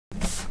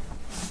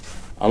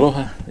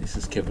Aloha, this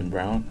is Kevin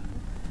Brown.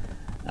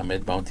 I'm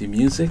at Bounty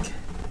Music,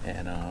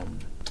 and I'm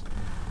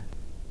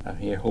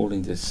here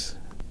holding this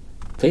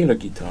Taylor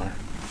guitar,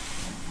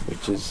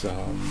 which is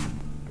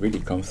really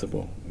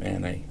comfortable.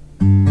 Man,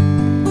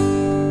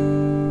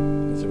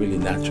 it's a really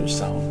natural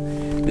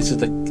sound. This is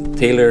the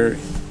Taylor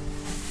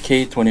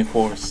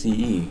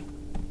K24ce,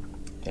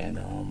 and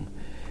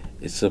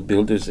it's a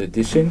builder's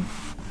edition.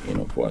 You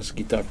know, for us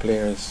guitar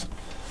players,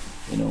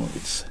 you know,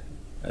 it's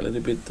a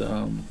little bit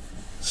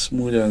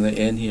smoother on the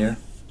end here.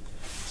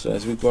 So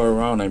as we go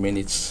around, I mean,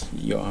 it's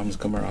your arms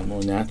come around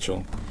more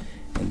natural.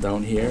 And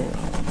down here,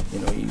 you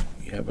know, you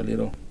have a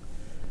little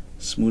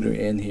smoother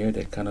end here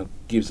that kind of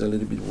gives a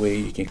little bit way.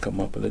 You can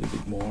come up a little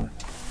bit more.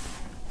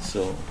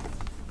 So,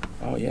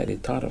 oh yeah, they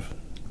thought of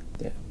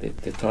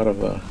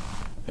a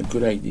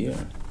good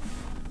idea.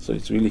 So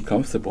it's really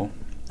comfortable.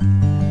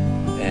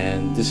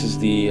 And this is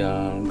the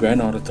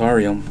Grand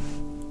Auditorium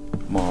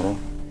model,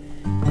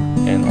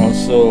 and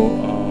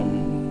also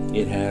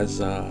it has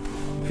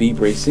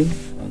V-bracing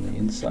on the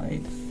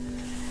inside,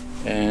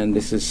 and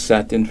this is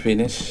satin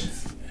finish,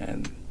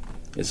 and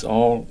it's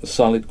all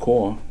solid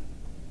core,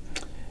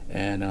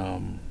 and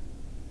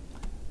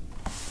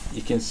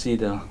you can see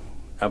the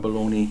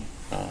abalone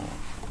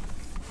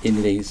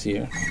inlays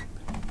here,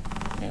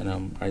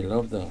 and I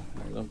love the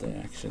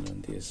action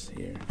on this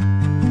here.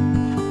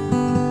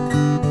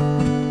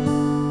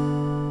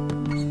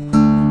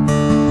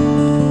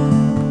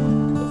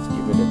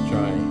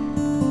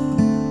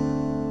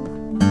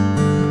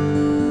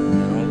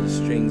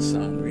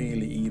 Sound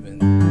really even,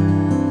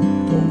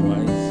 tone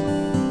wise.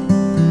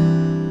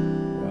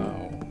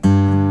 Wow.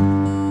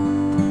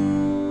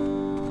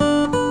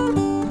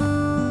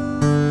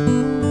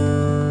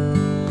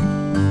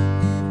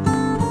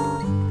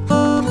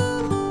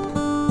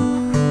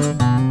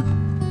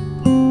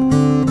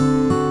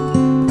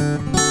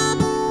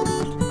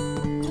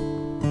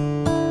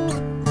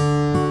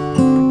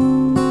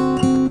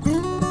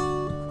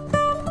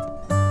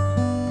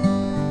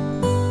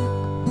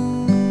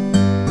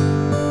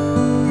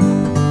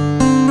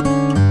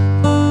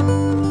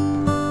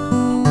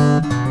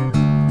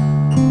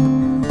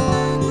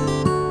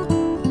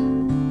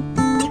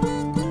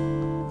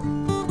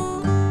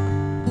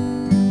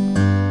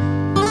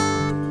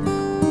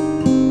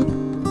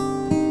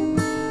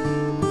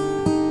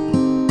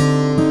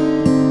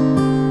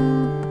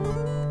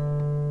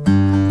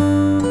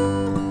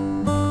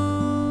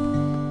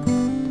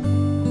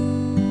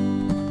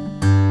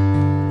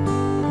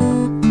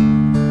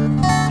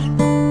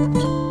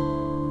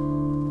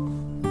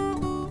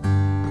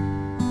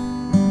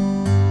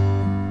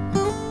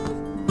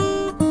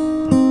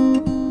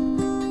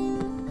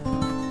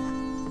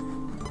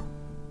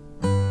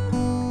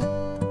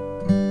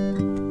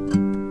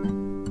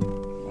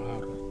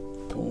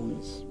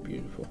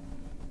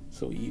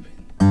 So even.